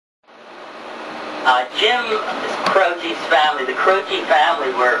Jim Croce's family, the Croce family,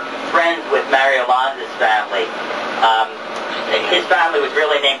 were friends with Mario Lanza's family. His family was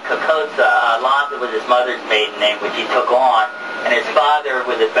really named Cocosa. Lanza was his mother's maiden name, which he took on. And his father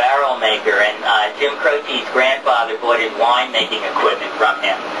was a barrel maker, and Jim Croce's grandfather bought his winemaking equipment from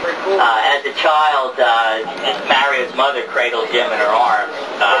him. As a child, Mario's mother cradled Jim in her arms.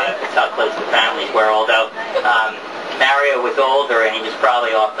 That's how close the families were, although Mario was older and he was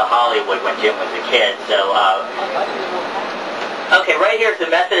probably off to Hollywood when Jim was a kid. So, okay, right here is the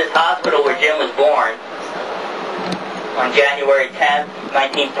Methodist Hospital where Jim was born on January 10th,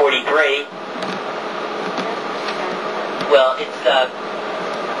 1943. Well, it's a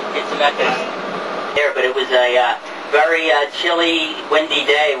Methodist there, but it was a very chilly, windy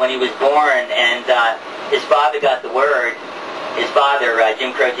day when he was born, and his father got the word. His father,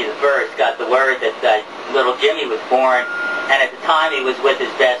 Jim Croce I, got the word that little Jimmy was born, and at the time he was with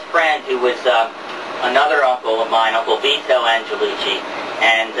his best friend, who was another uncle of mine, Uncle Vito Angelucci,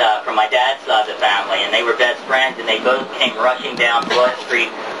 and from my dad's side of the family, and they were best friends, and they both came rushing down Broad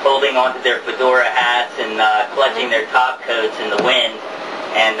Street, holding onto their fedora hats and clutching their top coats in the wind,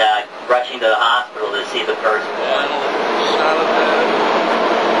 and rushing to the hospital to see the firstborn.